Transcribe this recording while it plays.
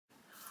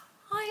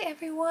Hi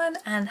everyone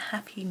and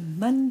happy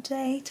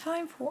Monday.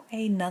 Time for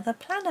another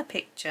planner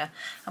picture,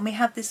 and we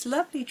have this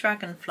lovely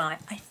dragonfly.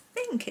 I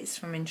think it's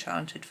from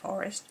Enchanted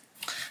Forest,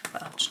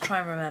 but I'll just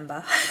try and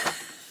remember.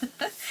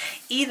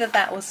 Either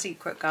that or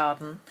Secret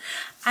Garden.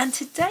 And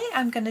today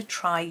I'm going to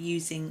try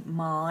using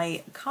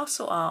my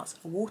Castle Arts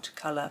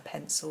Watercolor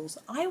Pencils.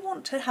 I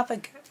want to have a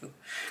go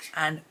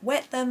and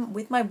wet them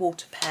with my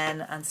water pen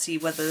and see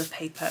whether the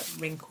paper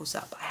wrinkles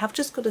up. I have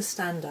just got to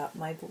stand up,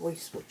 my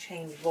voice will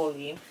change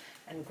volume,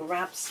 and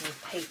grab some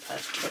paper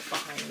to put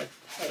behind the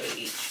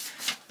page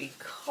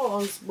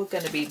because we're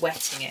going to be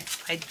wetting it.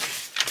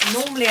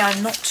 Normally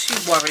I'm not too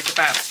worried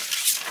about,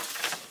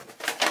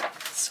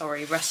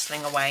 sorry,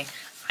 rustling away.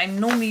 I'm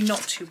normally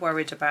not too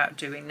worried about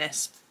doing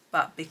this,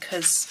 but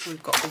because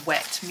we've got the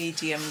wet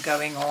medium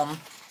going on,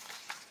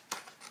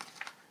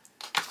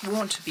 we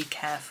want to be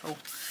careful,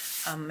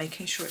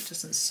 making sure it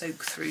doesn't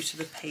soak through to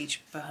the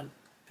page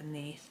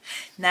beneath.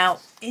 Now,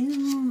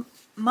 in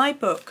my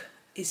book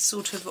is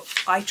sort of,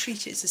 I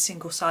treat it as a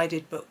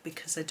single-sided book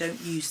because I don't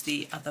use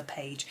the other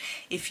page.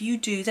 If you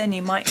do, then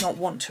you might not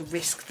want to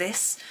risk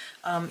this.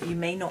 You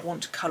may not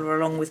want to colour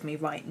along with me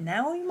right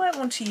now. You might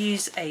want to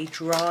use a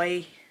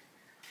dry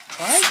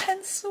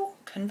pencil,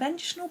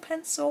 conventional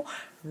pencil,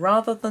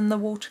 rather than the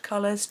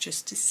watercolours,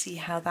 just to see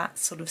how that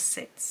sort of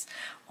sits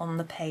on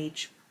the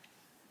page.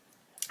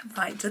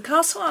 Right, the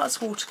Castle Arts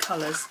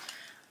watercolours,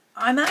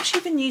 I've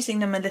actually been using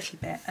them a little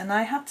bit, and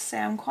I have to say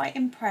I'm quite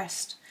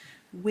impressed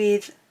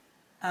with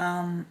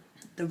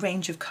the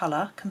range of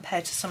colour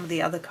compared to some of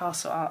the other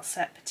Castle Arts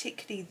set,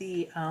 particularly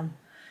the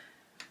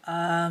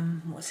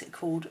what's it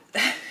called?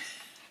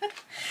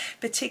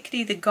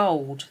 Particularly the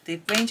gold.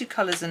 The range of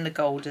colours in the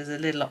gold is a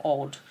little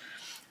odd.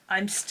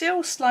 I'm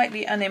still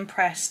slightly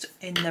unimpressed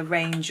in the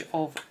range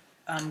of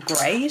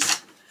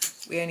greys.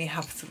 We only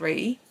have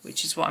 3,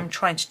 which is what I'm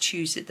trying to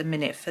choose at the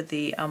minute for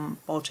the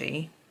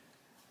body.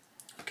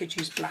 I could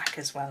use black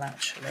as well,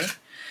 actually,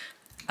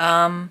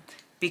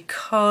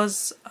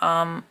 because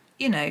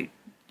you know,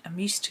 I'm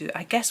used to,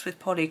 I guess with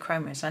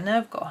polychromos, I know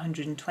I've got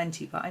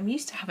 120, but I'm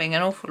used to having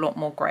an awful lot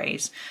more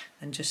greys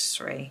than just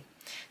 3.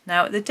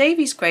 Now the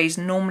Davies grey is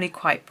normally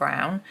quite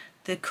brown,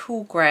 the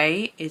cool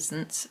grey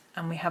isn't,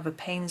 and we have a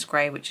Paynes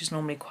grey which is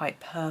normally quite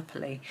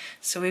purpley.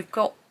 So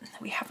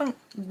we haven't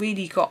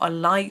really got a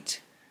light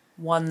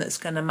one that's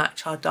going to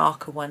match our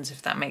darker ones,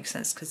 if that makes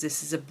sense, because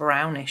this is a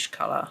brownish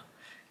colour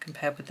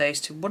compared with those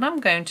two. What I'm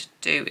going to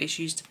do is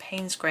use the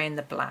Paynes grey and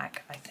the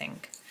black, I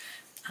think,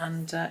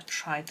 and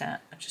try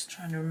that. I'm just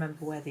trying to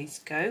remember where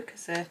these go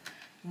because they're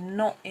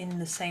not in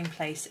the same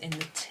place in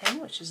the tin,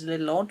 which is a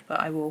little odd, but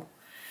I will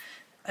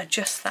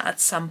adjust that at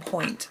some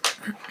point.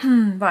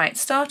 Right,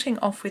 starting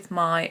off with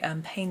my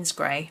Paynes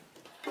grey.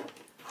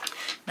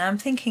 Now I'm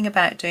thinking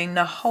about doing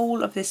the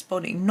whole of this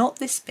body, not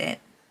this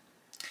bit,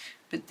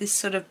 but this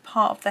sort of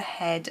part of the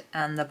head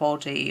and the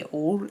body,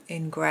 all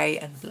in grey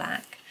and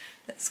black.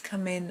 Let's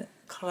come in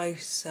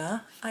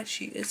closer.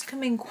 Actually, let's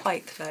come in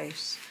quite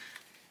close,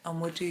 and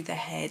we'll do the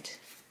head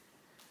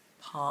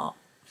part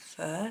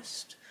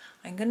first.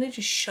 I'm going to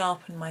just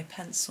sharpen my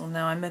pencil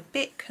now. I'm a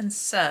bit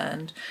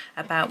concerned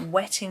about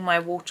wetting my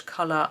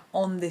watercolour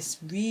on this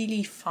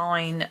really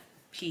fine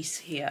piece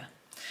here.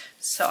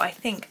 So I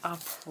think I'll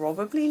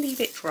probably leave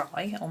it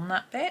dry on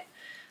that bit.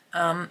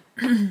 I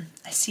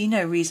see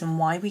no reason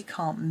why we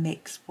can't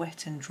mix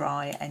wet and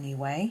dry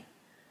anyway,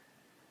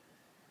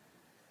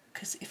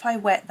 because if I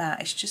wet that,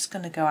 it's just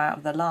going to go out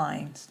of the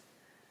lines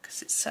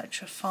because it's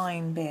such a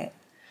fine bit.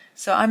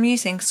 So I'm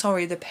using,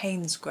 sorry, the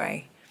Paynes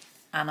grey,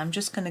 and I'm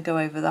just going to go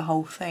over the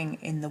whole thing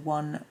in the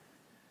one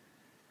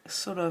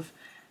sort of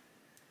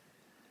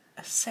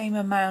same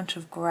amount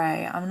of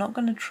grey. I'm not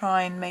going to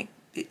try and make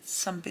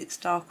some bits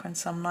darker and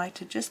some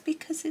lighter, just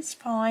because it's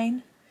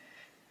fine.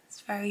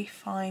 It's very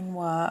fine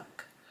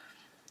work.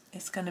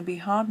 It's going to be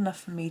hard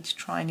enough for me to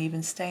try and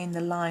even stay in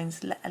the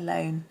lines, let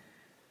alone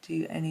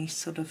do any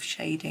sort of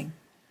shading.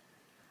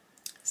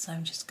 So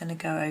I'm just going to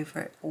go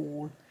over it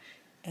all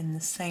in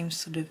the same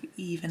sort of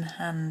even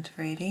hand,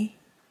 really.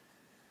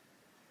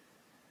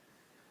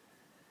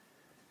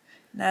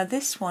 Now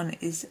this one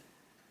is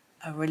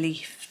a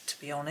relief, to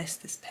be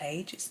honest, this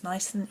page. It's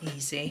nice and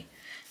easy,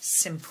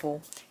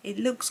 simple. It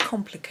looks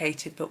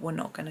complicated, but we're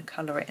not going to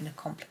colour it in a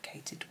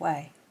complicated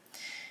way.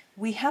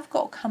 We have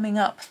got coming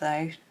up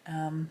though,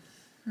 I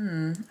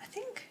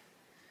think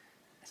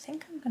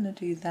I'm going to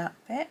do that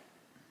bit,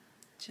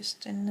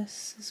 just in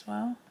this as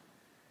well.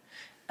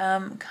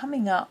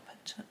 Coming up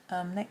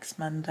next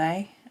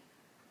Monday,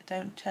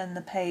 don't turn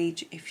the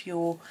page if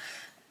you're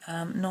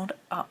not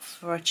up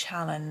for a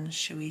challenge,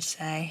 shall we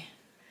say.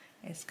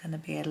 It's going to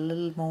be a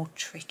little more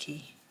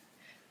tricky,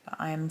 but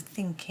I am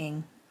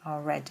thinking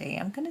already.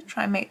 I'm going to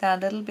try and make that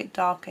a little bit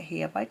darker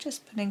here by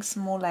just putting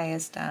some more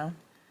layers down.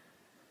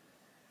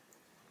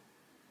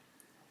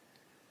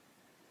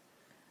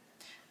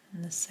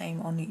 And the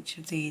same on each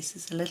of these,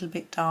 is a little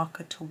bit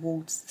darker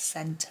towards the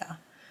centre.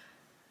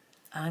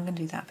 And I'm going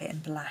to do that bit in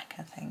black,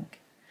 I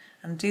think,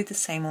 and do the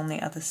same on the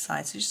other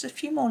side. So just a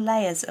few more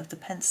layers of the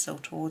pencil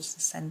towards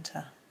the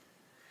centre.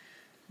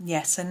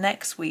 Yeah, so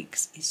next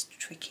week's is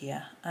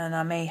trickier, and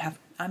I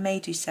may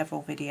do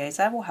several videos.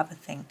 I will have a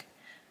think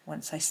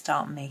once I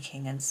start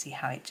making and see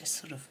how it just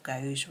sort of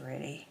goes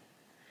really.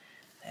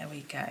 There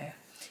we go.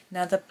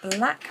 Now the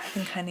black I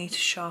think I need to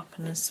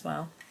sharpen as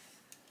well.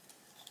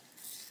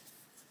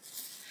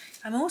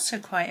 I'm also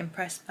quite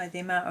impressed by the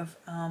amount of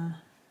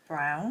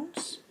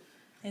browns.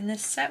 In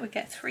this set we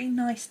get 3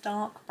 nice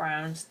dark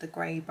browns, the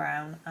grey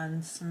brown,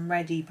 and some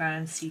reddy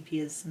brown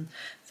sepias and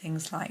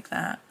things like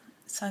that.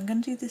 So I'm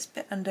going to do this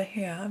bit under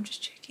here. I'm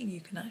just checking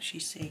you can actually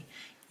see.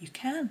 You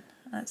can,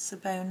 that's a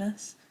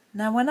bonus.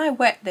 Now when I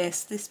wet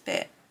this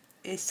bit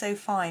is so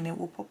fine it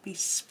will probably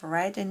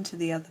spread into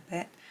the other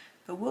bit,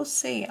 but we'll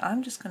see.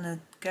 I'm just going to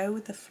go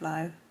with the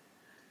flow,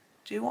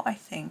 do what I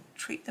think,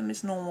 treat them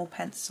as normal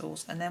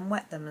pencils, and then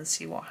wet them and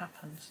see what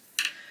happens.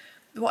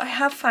 What I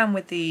have found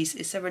with these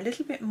is they're a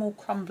little bit more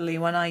crumbly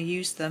when I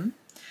use them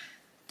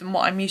than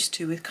what I'm used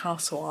to with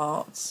Castle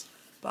Arts,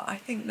 but I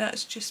think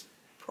that's just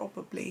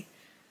probably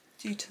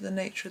due to the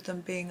nature of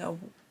them being a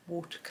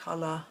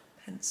watercolour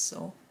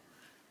pencil.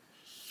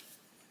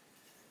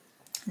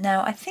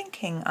 Now I'm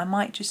thinking I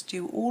might just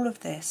do all of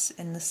this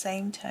in the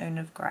same tone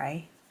of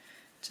grey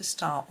to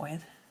start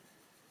with.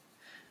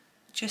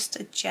 Just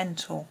a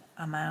gentle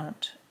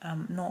amount,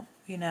 not,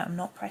 you know, I'm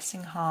not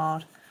pressing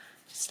hard,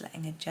 just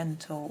letting a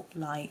gentle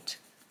light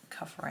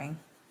covering,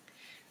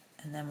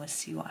 and then we'll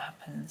see what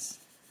happens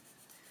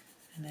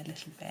in a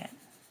little bit.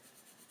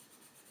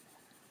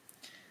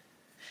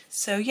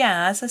 So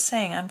yeah, as I was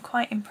saying, I'm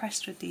quite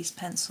impressed with these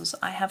pencils.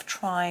 I have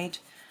tried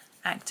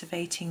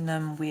activating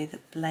them with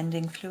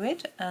blending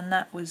fluid, and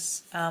that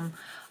was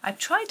I've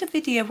tried a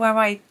video where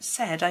I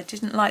said I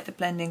didn't like the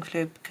blending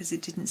fluid because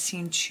it didn't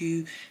seem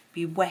to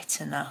be wet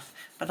enough,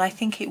 but I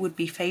think it would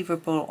be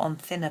favourable on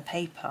thinner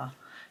paper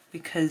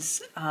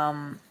because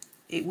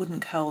it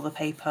wouldn't curl the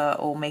paper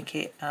or make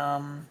it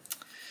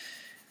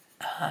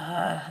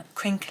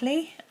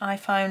crinkly. I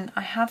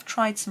have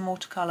tried some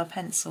watercolour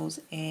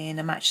pencils in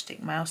a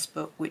matchstick mouse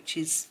book, which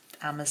is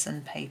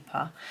Amazon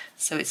paper,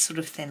 so it's sort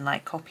of thin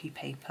like copy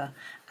paper,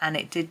 and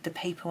the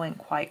paper went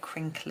quite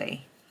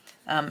crinkly.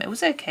 It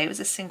was okay, it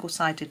was a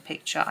single-sided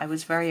picture. I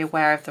was very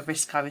aware of the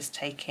risk I was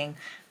taking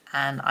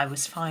and I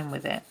was fine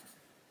with it,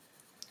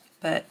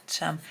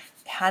 but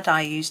had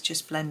I used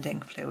just blending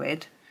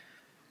fluid,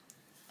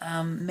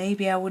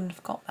 maybe I wouldn't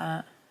have got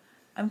that.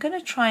 I'm going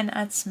to try and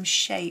add some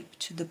shape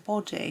to the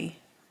body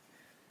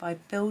by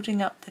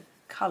building up the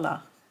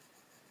colour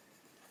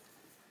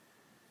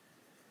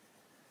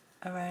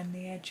around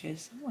the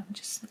edges. Oh,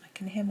 I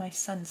can hear my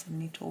son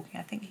suddenly talking.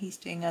 I think he's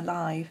doing a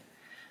live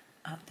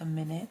at the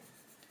minute.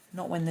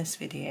 Not when this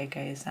video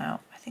goes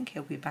out. I think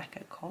he'll be back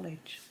at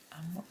college.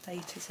 What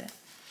date is it?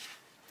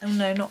 Oh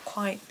no, not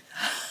quite.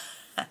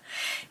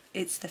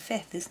 It's the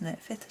 5th, isn't it?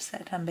 5th of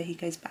September. He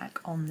goes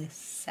back on the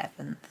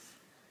 7th.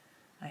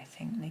 I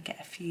think they get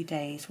a few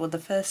days. Well, the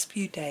first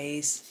few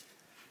days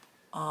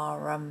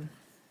are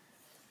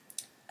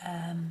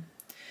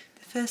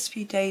the first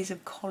few days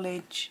of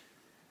college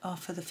are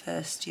for the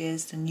first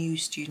years, the new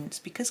students,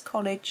 because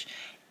college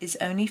is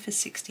only for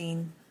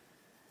 16,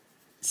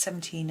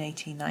 17,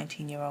 18,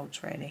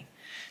 19-year-olds really.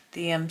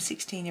 The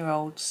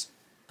 16-year-olds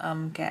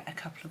get a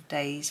couple of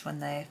days when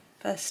they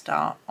first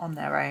start on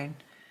their own,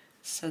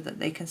 so that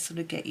they can sort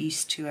of get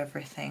used to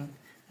everything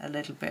a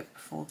little bit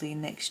before the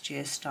next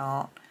year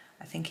start.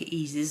 I think it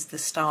eases the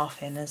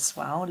staff in as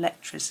well,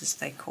 lecturers as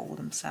they call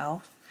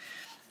themselves.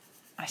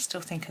 I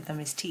still think of them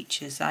as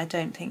teachers. I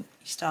don't think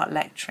you start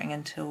lecturing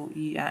until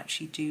you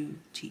actually do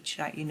teach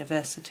at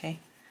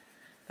university.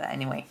 But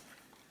anyway,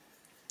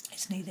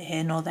 it's neither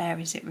here nor there,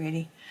 is it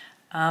really?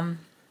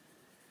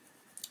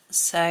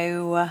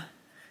 So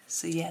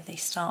yeah, they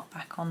start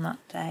back on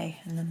that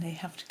day and then they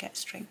have to get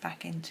straight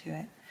back into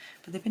it.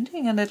 But they've been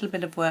doing a little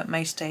bit of work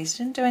most days. I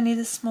didn't do any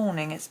this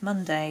morning. It's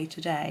Monday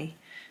today.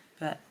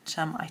 But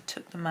I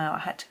took them out. I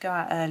had to go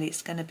out early.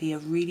 It's going to be a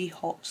really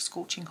hot,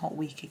 scorching hot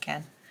week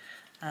again.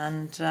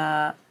 And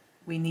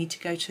we need to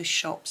go to a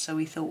shop, so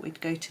we thought we'd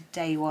go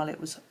today while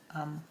it was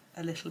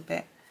a little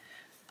bit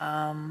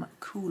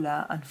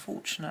cooler.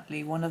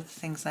 Unfortunately, one of the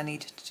things I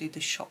needed to do,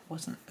 the shop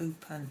wasn't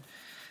open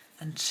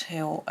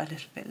until a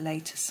little bit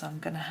later, so I'm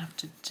going to have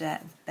to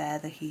bear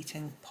the heat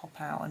and pop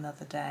out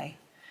another day,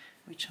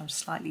 which I'm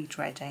slightly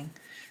dreading,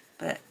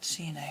 but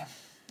you know,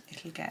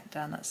 it'll get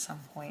done at some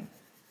point.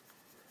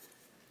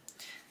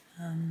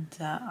 And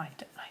I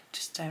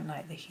just don't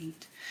like the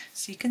heat.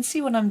 So you can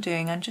see what I'm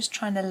doing. I'm just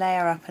trying to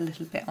layer up a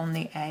little bit on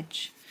the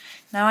edge.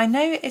 Now I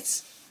know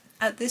it's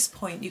at this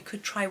point you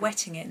could try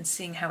wetting it and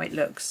seeing how it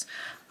looks.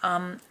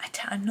 I'm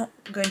not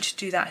going to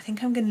do that. I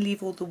think I'm going to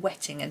leave all the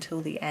wetting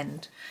until the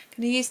end. I'm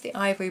going to use the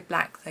Ivory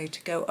black though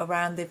to go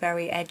around the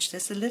very edge.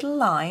 There's a little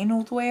line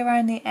all the way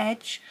around the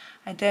edge.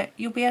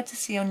 You'll be able to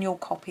see on your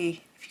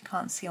copy if you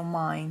can't see on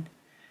mine.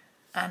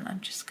 And I'm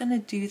just going to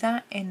do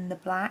that in the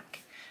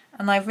black.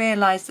 And I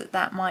realised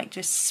that might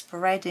just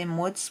spread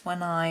inwards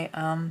when I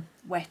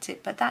wet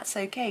it, but that's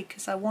okay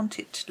because I want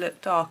it to look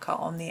darker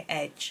on the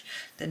edge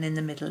than in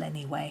the middle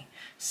anyway.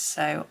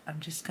 So I'm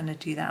just going to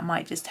do that. It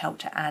might just help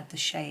to add the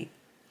shape.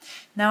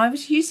 Now I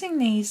was using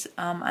these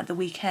at the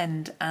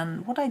weekend,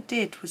 and what I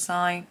did was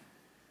I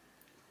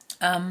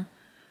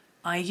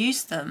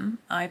used them,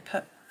 I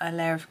put a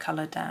layer of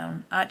colour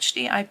down.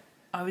 Actually I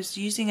was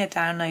using a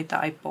download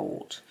that I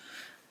bought,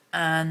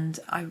 and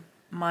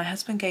my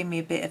husband gave me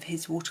a bit of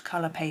his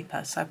watercolour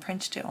paper, so I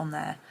printed it on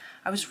there.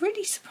 I was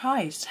really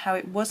surprised how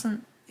it was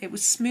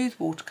smooth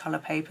watercolour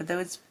paper. There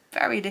was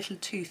very little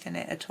tooth in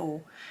it at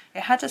all.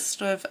 It had a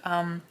sort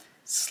of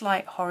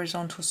slight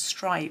horizontal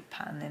stripe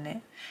pattern in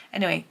it.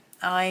 Anyway,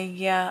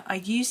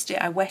 I used it,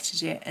 I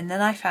wetted it, and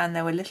then I found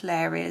there were little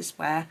areas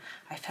where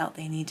I felt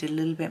they needed a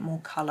little bit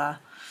more colour,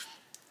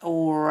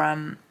 or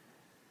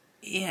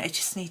yeah, it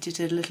just needed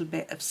a little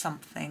bit of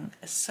something.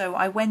 So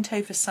I went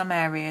over some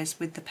areas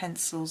with the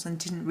pencils and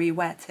didn't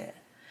re-wet it,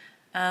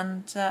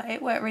 and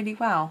it worked really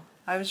well.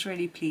 I was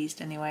really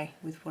pleased anyway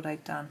with what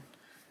I'd done,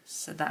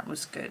 so that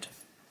was good.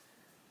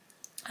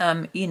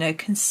 You know,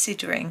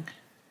 considering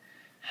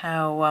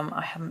how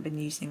I haven't been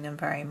using them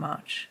very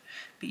much,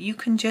 but you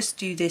can just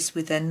do this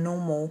with a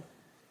normal.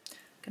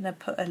 I'm going to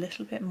put a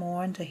little bit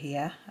more under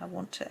here. I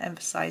want to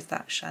emphasize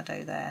that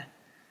shadow there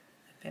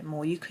a bit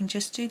more. You can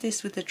just do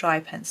this with a dry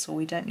pencil.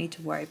 We don't need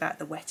to worry about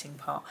the wetting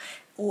part.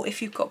 Or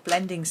if you've got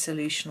blending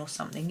solution or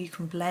something, you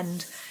can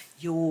blend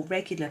your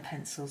regular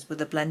pencils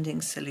with a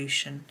blending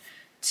solution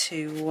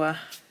to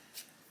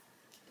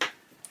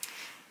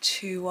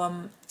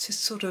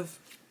sort of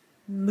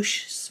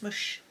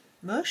smush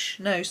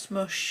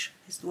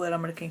is the word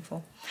I'm looking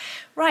for.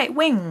 Right,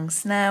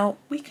 wings. Now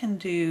we can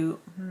do,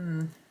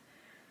 I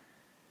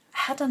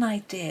had an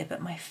idea,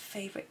 but my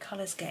favourite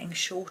colour's getting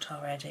short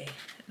already.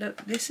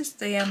 Look, this is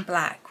the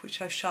black, which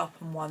I've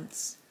sharpened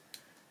once,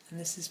 and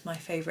this is my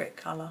favourite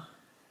colour.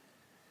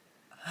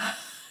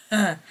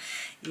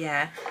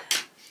 Yeah,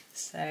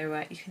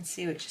 so you can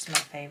see which is my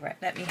favourite.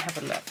 Let me have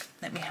a look.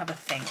 Let me have a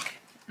think.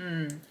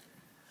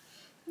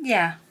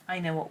 Yeah, I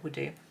know what we'll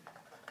do.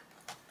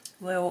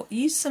 We'll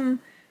use some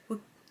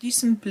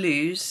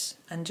blues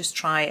and just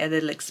try a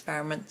little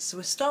experiment. So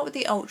we'll start with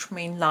the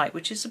Ultramarine light,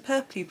 which is a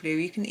purpley blue.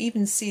 You can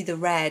even see the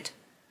red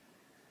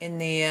in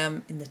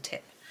the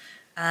tip,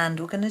 and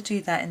we're going to do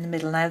that in the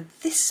middle. Now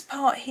this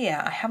part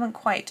here I haven't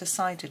quite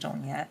decided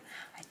on yet.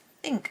 I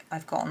think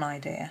I've got an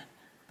idea,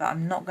 but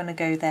I'm not going to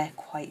go there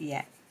quite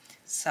yet.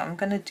 So I'm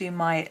going to do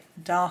my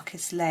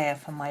darkest layer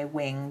for my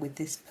wing with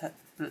this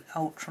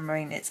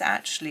Ultramarine. It's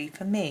actually,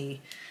 for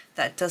me,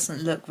 that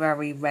doesn't look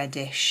very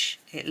reddish.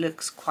 It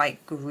looks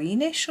quite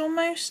greenish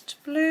almost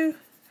blue,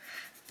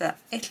 but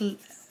it'll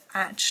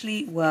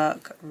actually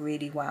work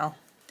really well.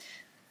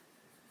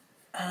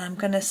 And I'm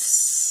going to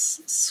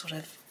sort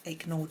of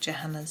ignore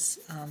Johanna's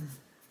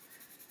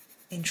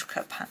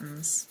intricate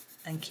patterns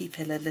and keep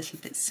it a little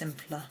bit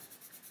simpler.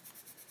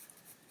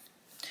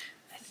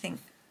 I think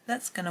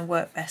that's going to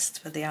work best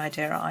for the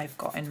idea I've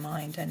got in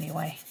mind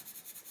anyway.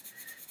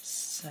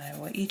 So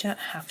you don't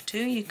have to.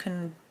 You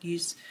can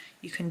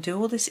do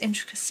all this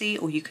intricacy,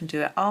 or you can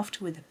do it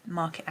after with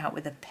mark it out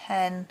with a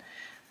pen,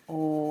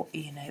 or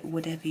you know,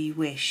 whatever you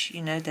wish.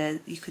 You know,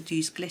 you could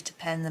use glitter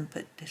pen and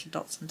put little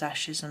dots and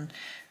dashes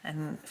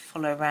and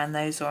follow around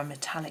those, or a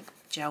metallic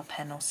gel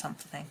pen or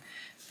something.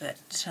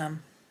 But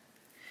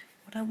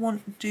what I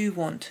do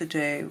want to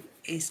do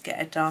is get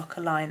a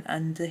darker line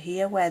under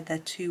here where the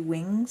two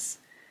wings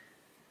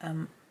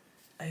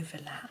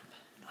overlap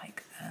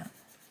like that.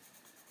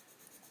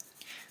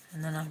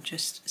 And then I'm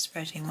just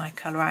spreading my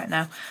colour out.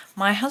 Now,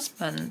 my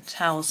husband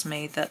tells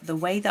me that the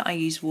way that I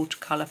use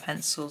watercolour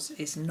pencils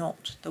is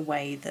not the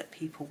way that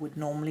people would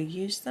normally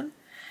use them.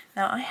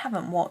 Now, I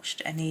haven't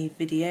watched any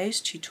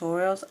videos,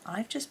 tutorials.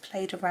 I've just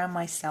played around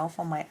myself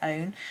on my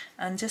own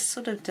and just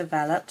sort of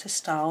developed a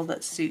style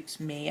that suits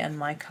me and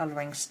my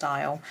colouring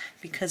style,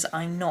 because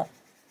I'm not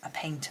a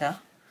painter.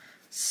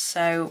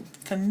 So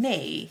for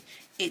me,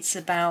 it's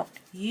about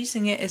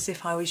using it as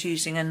if I was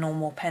using a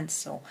normal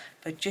pencil,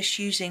 but just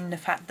using the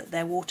fact that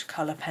they're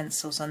watercolour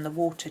pencils and the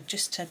water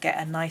just to get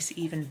a nice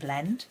even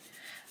blend.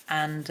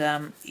 And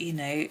you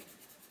know,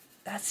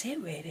 that's it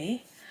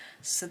really.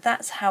 So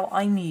that's how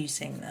I'm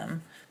using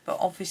them, but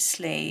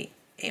obviously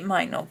it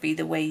might not be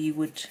the way you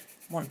would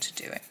want to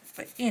do it,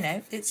 but you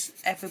know,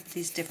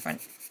 everybody's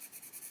different.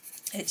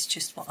 It's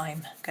just what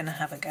I'm going to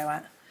have a go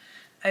at.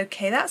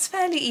 Okay, that's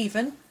fairly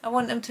even. I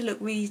want them to look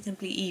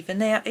reasonably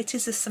even. It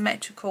is a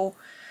symmetrically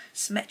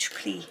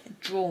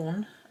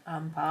drawn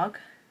bug.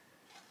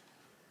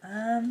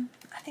 I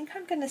think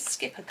I'm going to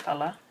skip a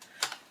colour.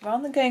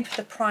 Rather than going for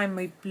the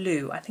primary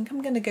blue, I think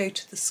I'm going to go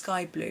to the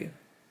sky blue.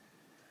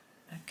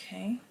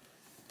 Okay,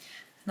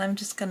 and I'm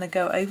just going to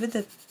go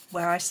over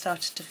where I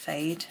started to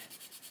fade,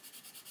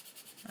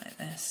 like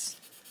this,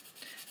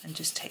 and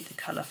just take the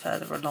colour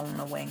further along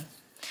the wing.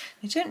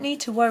 You don't need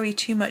to worry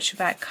too much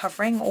about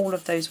covering all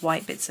of those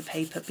white bits of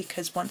paper,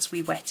 because once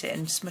we wet it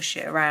and smush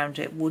it around,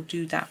 it will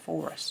do that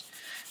for us,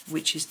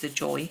 which is the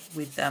joy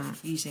with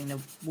using the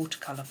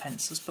watercolour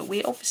pencils. But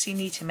we obviously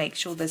need to make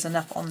sure there's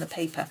enough on the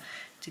paper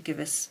to give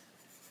us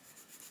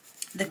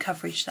the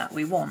coverage that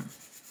we want.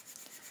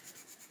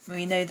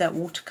 We know that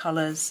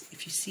watercolours,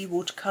 if you see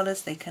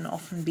watercolours, they can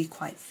often be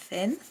quite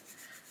thin,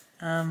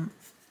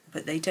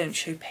 but they don't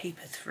show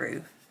paper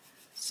through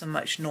so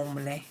much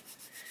normally.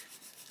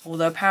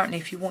 Although apparently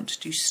if you want to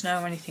do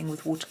snow or anything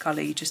with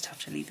watercolour, you just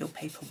have to leave your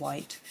paper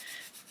white,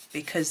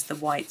 because the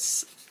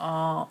whites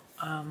are,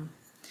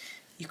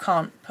 you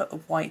can't put a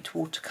white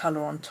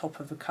watercolour on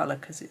top of a colour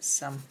because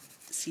it's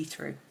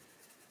see-through,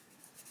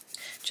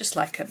 just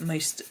like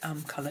most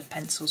coloured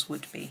pencils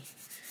would be.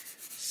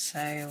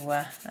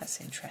 So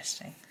that's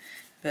interesting.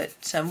 But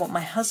what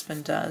my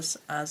husband does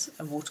as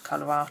a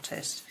watercolour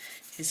artist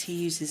is he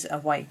uses a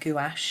white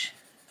gouache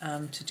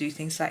to do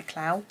things like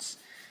clouds,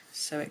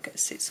 so it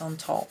sits on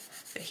top.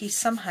 But he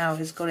somehow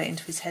has got it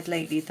into his head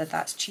lately that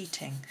that's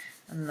cheating,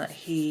 and that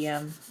he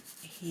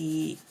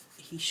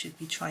should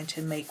be trying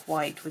to make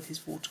white with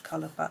his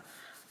watercolour, but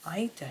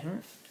I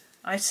don't.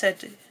 I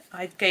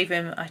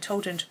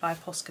told him to buy a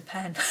Posca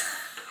pen.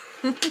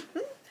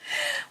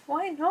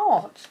 Why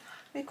not?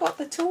 We've got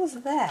the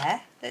tools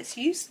there, let's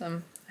use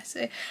them. I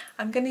say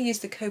I'm going to use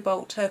the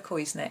Cobalt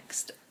Turquoise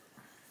next.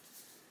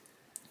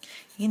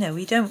 You know,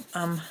 we don't,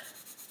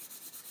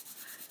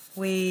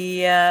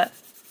 why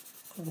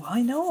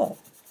not?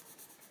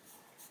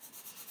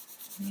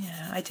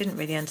 Yeah, I didn't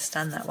really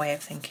understand that way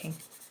of thinking.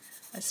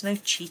 There's no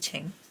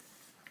cheating.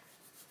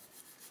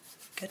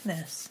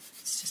 Goodness,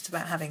 it's just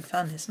about having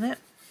fun, isn't it?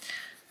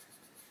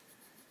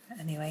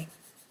 Anyway,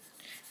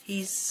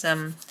 he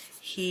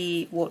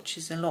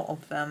watches a lot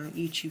of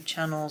YouTube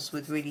channels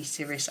with really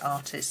serious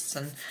artists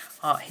and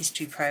art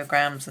history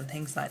programs and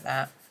things like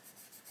that,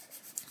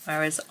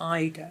 whereas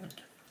I don't.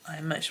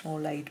 I'm much more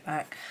laid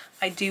back.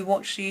 I do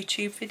watch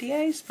YouTube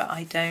videos, but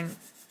I don't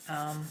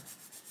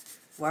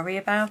worry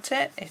about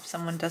it. If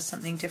someone does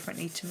something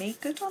differently to me,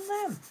 good on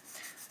them.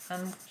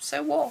 And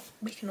so what?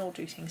 We can all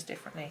do things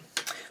differently.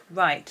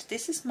 Right,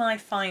 this is my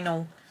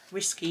final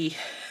risky.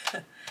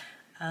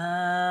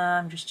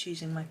 I'm just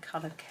choosing my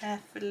colour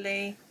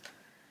carefully.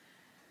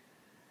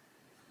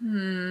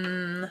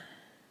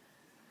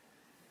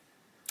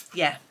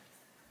 Yeah.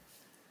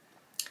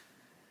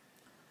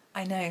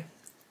 I know.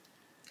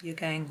 You're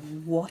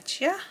going,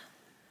 what, yeah?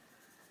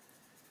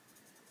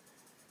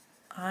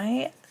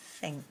 I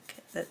think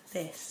that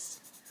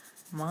this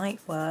might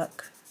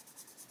work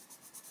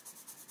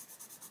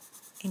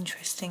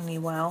interestingly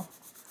well,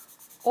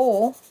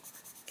 or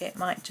it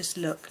might just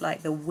look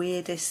like the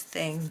weirdest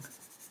thing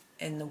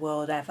in the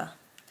world ever.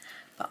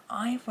 But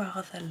I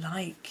rather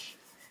like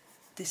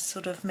this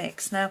sort of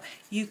mix. Now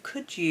you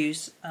could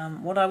use,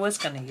 what I was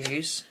going to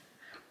use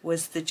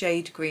was the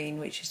jade green,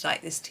 which is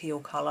like this teal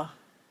colour,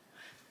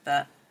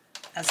 but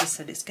as I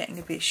said, it's getting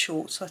a bit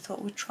short, so I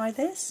thought we'd try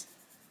this.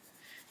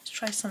 Let's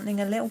try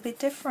something a little bit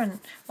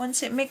different.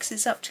 Once it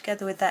mixes up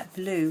together with that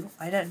blue,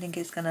 I don't think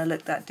it's going to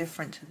look that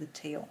different to the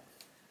teal.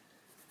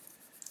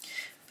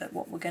 But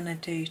what we're going to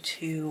do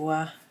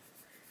to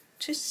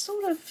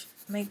sort of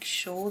make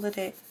sure that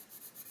it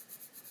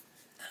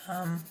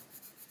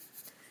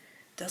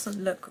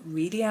doesn't look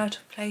really out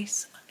of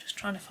place, I'm just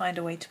trying to find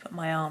a way to put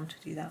my arm to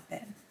do that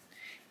bit,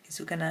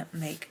 is we're going to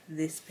make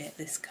this bit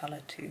this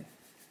colour too.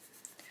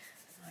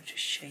 I'll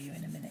just show you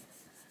in a minute.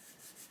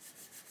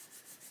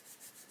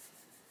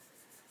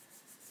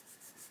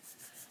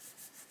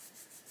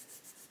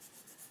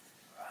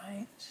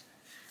 Right,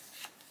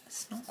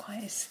 it's not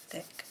quite as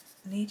thick.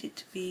 I need it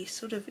to be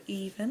sort of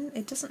even.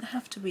 It doesn't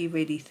have to be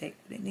really thick,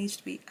 but it needs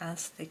to be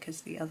as thick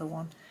as the other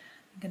one.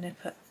 I'm going to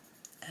put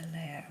a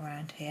layer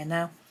around here.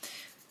 Now,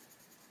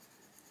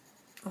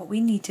 what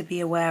we need to be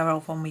aware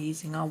of when we're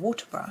using our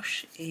water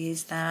brush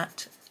is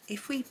that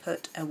if we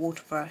put a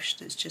water brush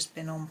that's just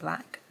been on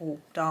black or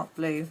dark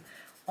blue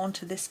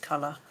onto this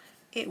colour,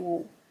 it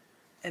will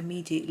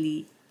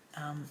immediately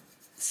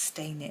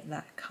stain it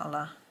that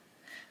colour.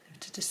 We have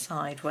to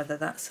decide whether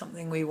that's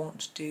something we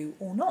want to do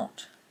or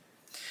not.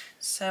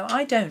 So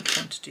I don't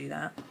want to do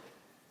that.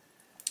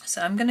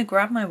 So I'm going to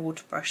grab my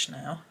water brush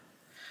now.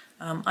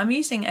 I'm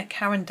using a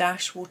Caran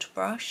d'Ache water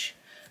brush,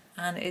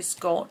 and it's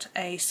got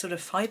a sort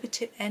of fibre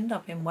tip end.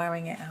 I've been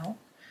wearing it out.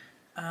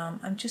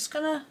 I'm just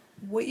going to,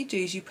 what you do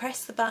is you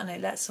press the button,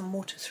 it lets some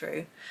water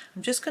through.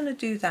 I'm just going to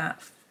do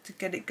that to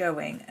get it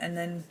going, and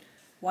then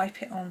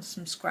wipe it on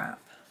some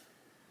scrap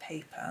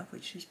paper,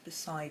 which is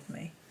beside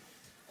me.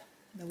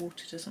 The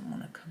water doesn't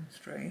want to come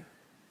through.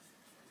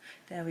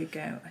 There we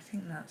go, I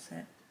think that's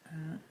it.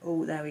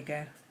 Oh, there we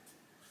go.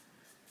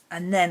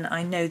 And then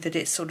I know that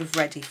it's sort of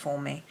ready for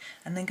me.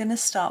 And I'm going to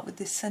start with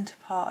this centre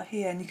part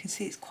here, and you can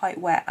see it's quite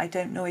wet. I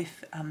don't know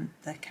if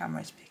the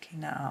camera is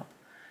picking that up,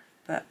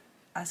 but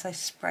as I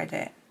spread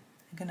it,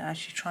 I'm going to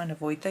actually try and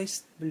avoid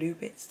those blue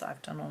bits that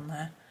I've done on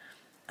there.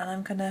 And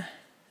I'm going to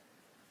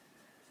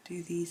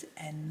do these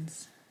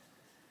ends.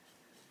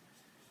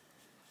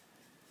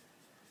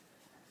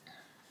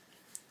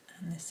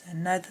 And this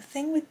end. Now the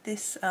thing with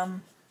this,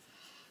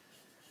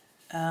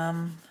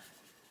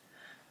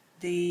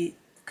 the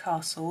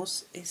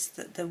castles, is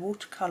that the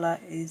watercolour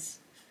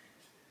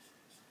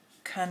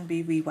can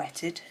be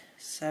re-wetted,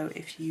 so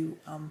if you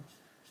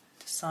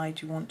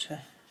decide you want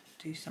to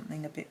do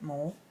something a bit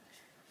more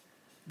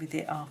with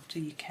it after,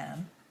 you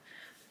can.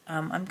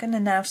 I'm going to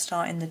now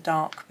start in the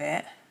dark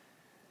bit,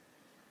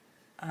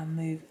 and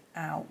move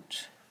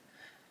out.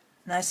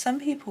 Now some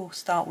people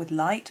start with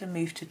light and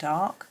move to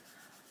dark.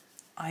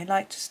 I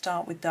like to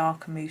start with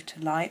dark and move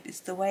to light. It's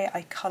the way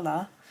I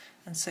colour,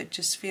 and so it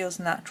just feels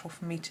natural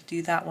for me to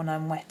do that when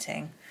I'm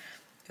wetting.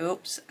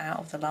 Oops, out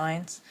of the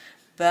lines.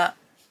 But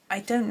I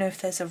don't know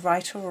if there's a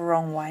right or a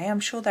wrong way.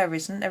 I'm sure there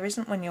isn't. There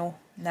isn't when you're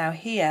now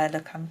here.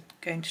 Look, I'm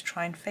going to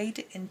try and fade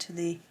it into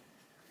the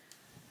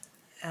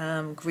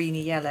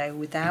greeny yellow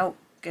without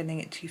getting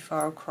it too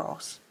far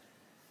across.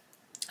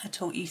 I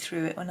talk you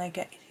through it when I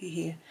get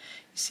here.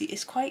 You see,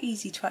 it's quite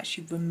easy to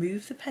actually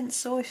remove the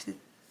pencil if the,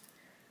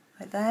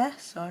 like there.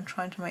 So I'm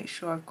trying to make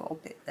sure I've got a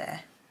bit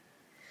there.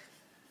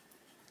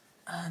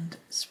 And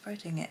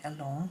spreading it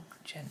along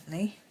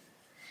gently.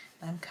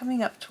 I'm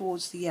coming up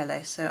towards the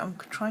yellow, so I'm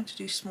trying to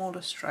do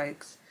smaller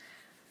strokes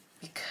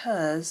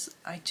because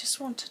I just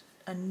want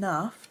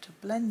enough to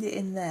blend it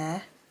in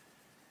there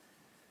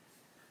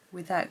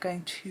without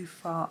going too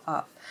far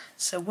up.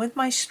 So with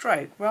my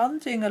stroke, rather than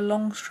doing a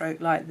long stroke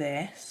like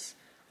this,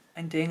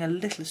 I'm doing a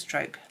little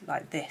stroke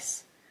like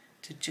this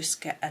to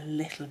just get a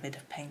little bit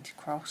of paint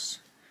across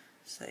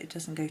so that it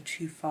doesn't go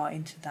too far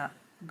into that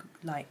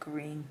light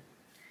green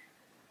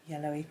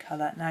yellowy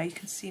colour. Now you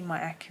can see my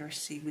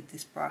accuracy with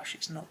this brush,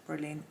 it's not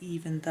brilliant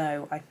even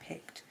though I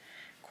picked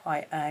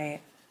quite a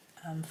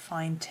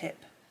fine tip.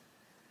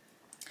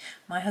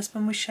 My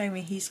husband was showing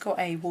me he's got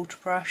a water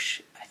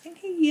brush. I think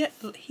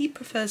he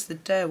prefers the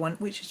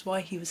Derwent, which is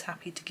why he was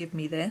happy to give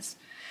me this.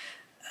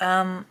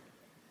 That's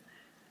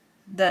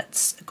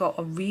got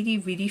a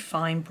really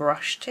fine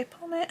brush tip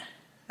on it,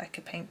 like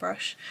a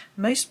paintbrush.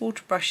 Most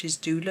water brushes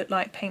do look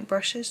like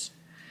paintbrushes,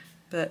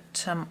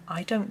 but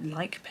I don't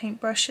like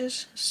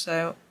paintbrushes,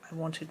 so I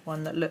wanted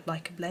one that looked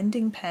like a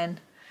blending pen,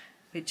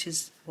 which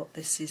is what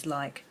this is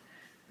like.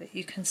 But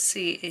you can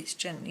see it's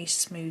gently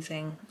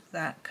smoothing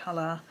that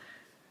colour,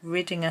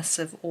 ridding us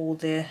of all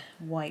the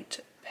white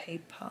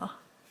paper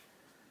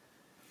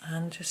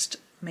and just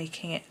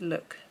making it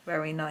look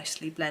very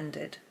nicely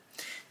blended.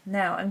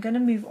 Now I'm going to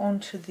move on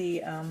to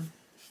the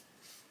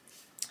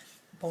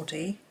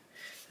body.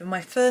 So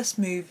my first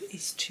move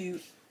is to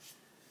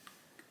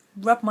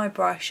rub my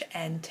brush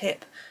end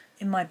tip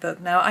in my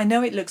book. Now I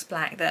know it looks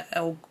black, that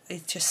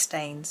it just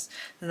stains.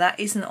 That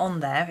isn't on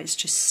there, it's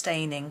just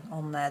staining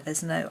on there.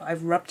 There's no,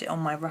 I've rubbed it on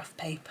my rough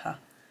paper.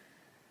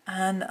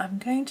 And I'm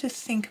going to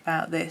think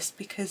about this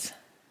because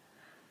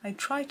I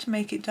try to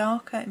make it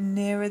darker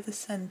nearer the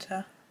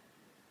centre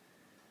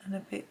and a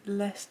bit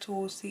less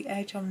towards the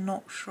edge. I'm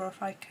not sure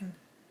if I can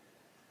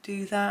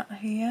do that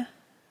here.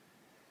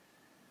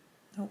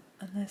 Oh,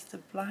 and there's the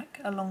black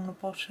along the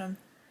bottom.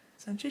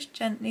 So I'm just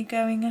gently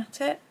going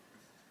at it.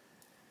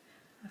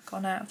 I've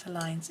gone out of the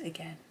lines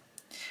again.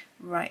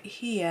 Right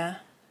here,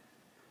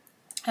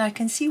 I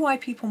can see why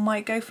people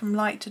might go from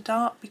light to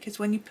dark, because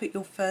when you put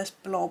your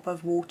first blob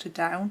of water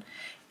down,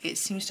 it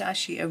seems to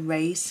actually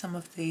erase some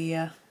of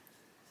the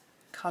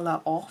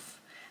colour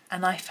off.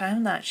 And I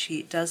found that actually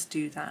it does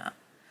do that.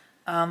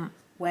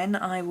 When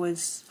I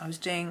was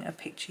doing a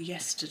picture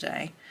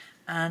yesterday,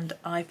 and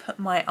I put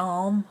my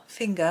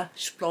finger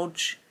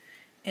splodge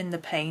in the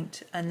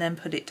paint and then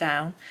put it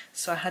down,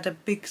 so I had a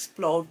big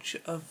splodge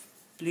of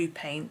blue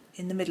paint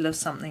in the middle of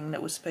something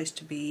that was supposed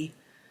to be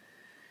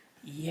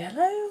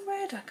yellow,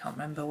 red, I can't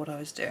remember what I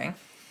was doing,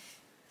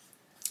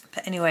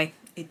 but anyway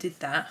it did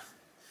that.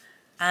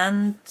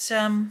 And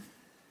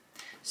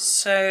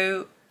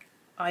so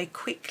I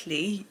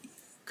quickly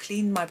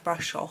cleaned my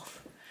brush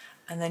off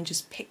and then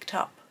just picked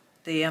up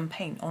the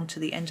paint onto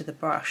the end of the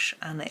brush,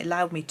 and it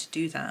allowed me to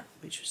do that,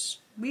 which was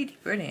really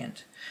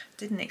brilliant.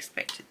 Didn't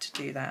expect it to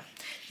do that.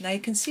 Now you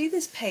can see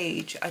this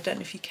page, I don't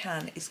know if you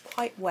can, is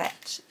quite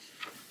wet.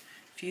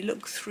 If you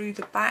look through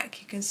the back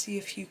you can see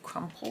a few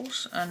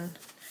crumples and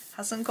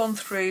hasn't gone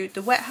through,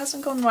 the wet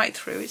hasn't gone right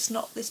through. It's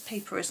not, this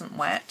paper isn't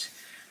wet.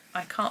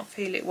 I can't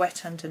feel it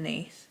wet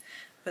underneath,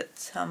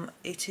 but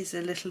it is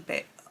a little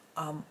bit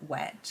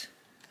wet.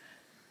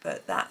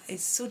 But that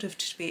is sort of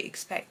to be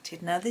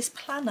expected. Now this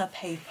planner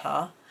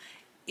paper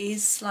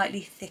is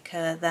slightly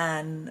thicker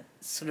than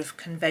sort of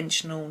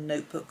conventional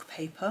notebook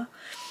paper,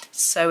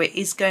 so it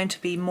is going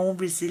to be more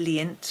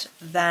resilient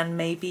than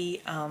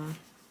maybe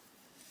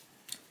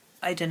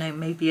I don't know,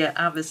 maybe an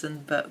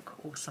Amazon book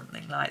or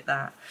something like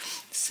that.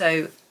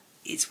 So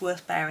it's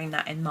worth bearing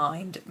that in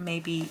mind,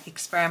 maybe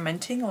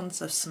experimenting on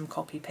some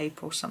copy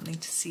paper or something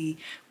to see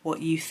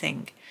what you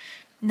think.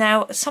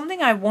 Now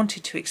something I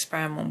wanted to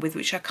experiment with,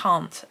 which I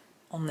can't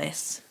on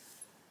this,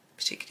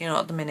 particularly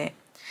not at the minute,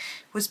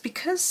 was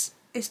because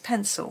it's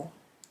pencil,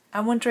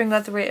 I'm wondering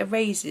whether it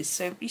erases.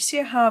 So you see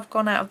how I've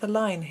gone out of the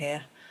line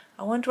here?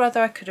 I wonder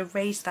whether I could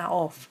erase that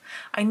off.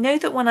 I know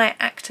that when I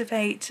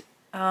activate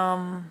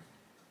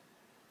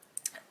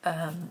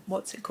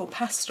what's it called,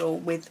 pastel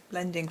with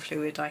blending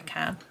fluid I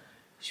can.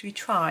 Should we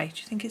try?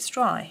 Do you think it's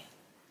dry?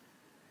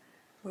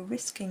 We're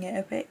risking it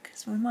a bit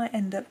because we might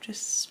end up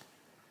just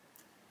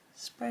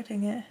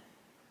spreading it.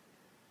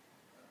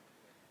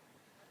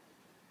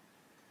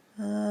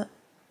 No,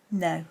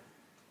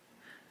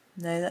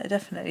 that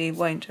definitely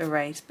won't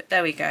erase, but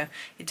there we go.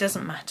 It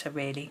doesn't matter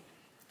really.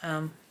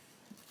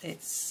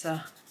 It's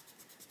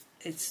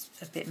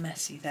a bit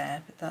messy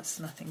there, but that's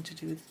nothing to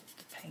do with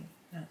the paint,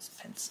 that's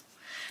pencil.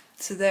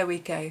 So there we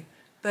go.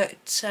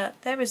 But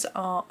there is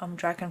our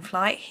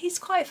Dragonfly. He's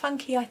quite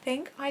funky, I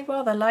think. I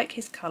rather like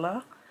his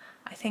colour.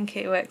 I think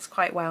it works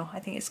quite well. I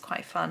think it's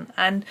quite fun.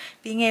 And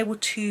being able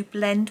to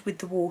blend with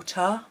the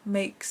water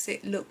makes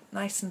it look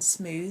nice and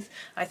smooth.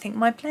 I think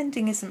my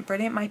blending isn't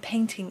brilliant. My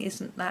painting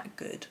isn't that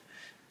good.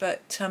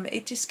 But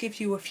it just gives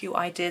you a few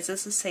ideas.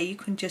 As I say, you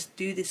can just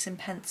do this in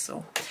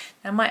pencil.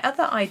 Now my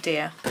other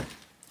idea...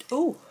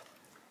 Oh,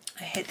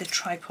 I hit the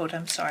tripod.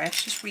 I'm sorry. I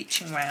was just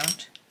reaching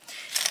around.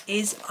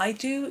 Is I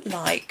do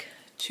like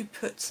to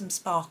put some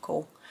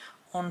sparkle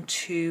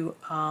onto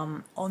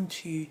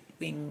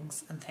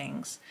wings and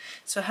things.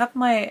 So I have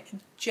my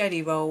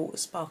Gellyroll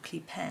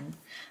sparkly pen,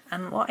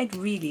 and what I'd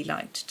really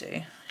like to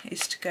do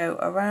is to go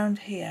around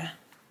here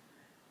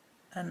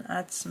and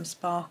add some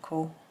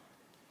sparkle,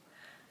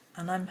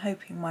 and I'm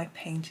hoping my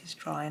paint is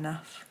dry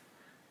enough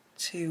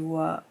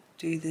to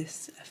do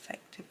this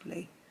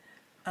effectively.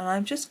 And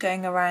I'm just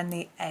going around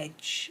the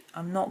edge.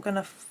 I'm not going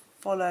to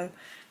follow,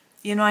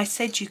 you know, I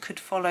said you could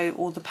follow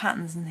all the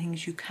patterns and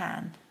things, you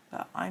can,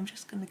 but I'm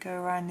just going to go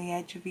around the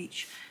edge of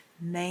each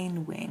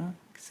main wing,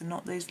 so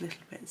not those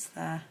little bits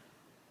there,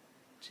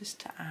 just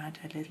to add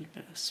a little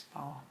bit of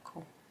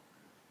sparkle.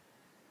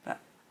 But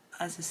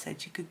as I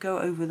said, you could go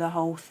over the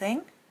whole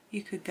thing,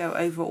 you could go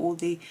over all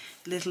the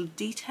little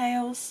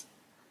details,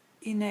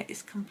 you know,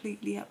 it's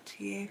completely up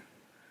to you.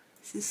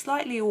 This is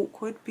slightly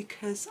awkward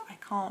because I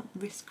can't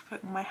risk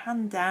putting my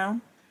hand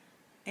down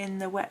in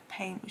the wet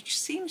paint, which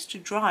seems to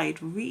dry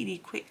really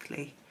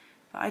quickly,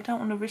 but I don't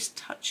want to risk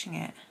touching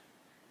it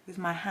with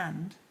my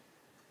hand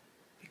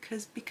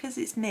because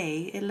it's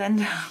me, it'll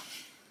end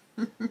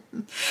up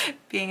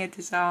being a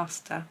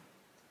disaster.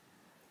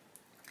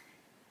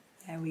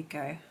 There we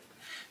go.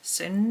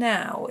 So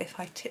now if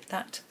I tip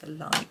that to the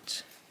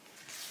light,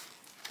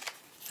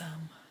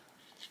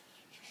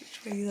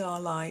 which way is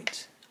our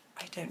light?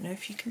 I don't know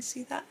if you can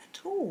see that at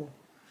all.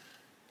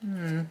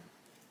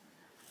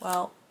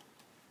 Well,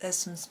 there's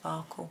some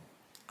sparkle.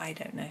 I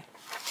don't know.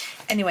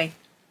 Anyway,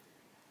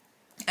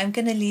 I'm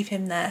going to leave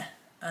him there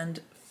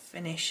and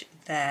finish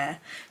there.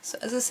 So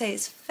as I say,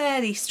 it's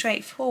fairly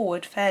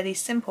straightforward, fairly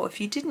simple. If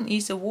you didn't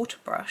use a water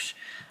brush,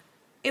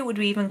 it would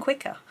be even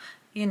quicker,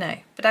 you know.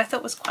 But I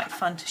thought it was quite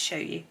fun to show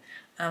you.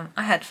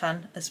 I had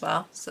fun as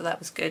well, so that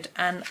was good.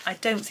 And I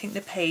don't think the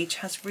page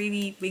has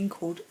really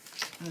wrinkled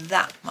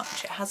that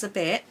much. It has a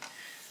bit.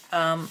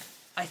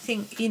 I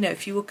think, you know,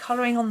 if you were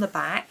colouring on the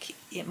back,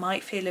 it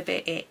might feel a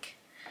bit ick,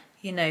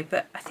 you know,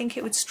 but I think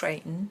it would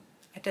straighten.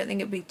 I don't think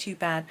it would be too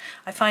bad.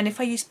 I find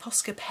if I use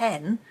Posca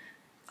pen,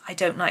 I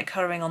don't like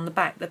colouring on the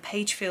back. The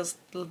page feels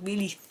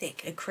really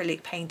thick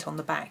acrylic paint on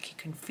the back. You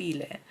can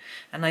feel it.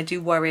 And I do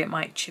worry it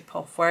might chip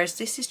off. Whereas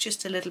this is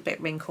just a little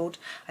bit wrinkled.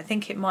 I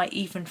think it might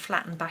even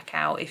flatten back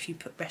out if you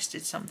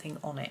rested something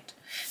on it.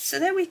 So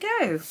there we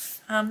go.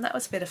 That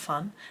was a bit of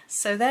fun.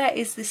 So there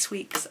is this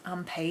week's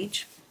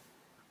page.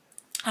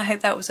 I hope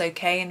that was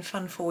okay and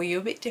fun for you.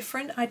 A bit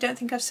different. I don't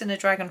think I've seen a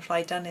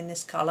dragonfly done in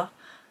this colour.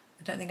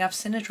 I don't think I've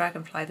seen a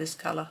dragonfly this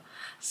colour.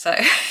 So...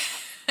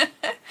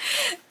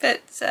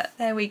 But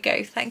there we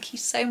go. Thank you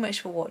so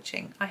much for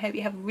watching. I hope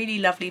you have a really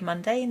lovely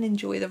Monday and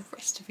enjoy the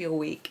rest of your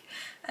week.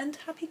 And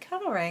happy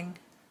colouring.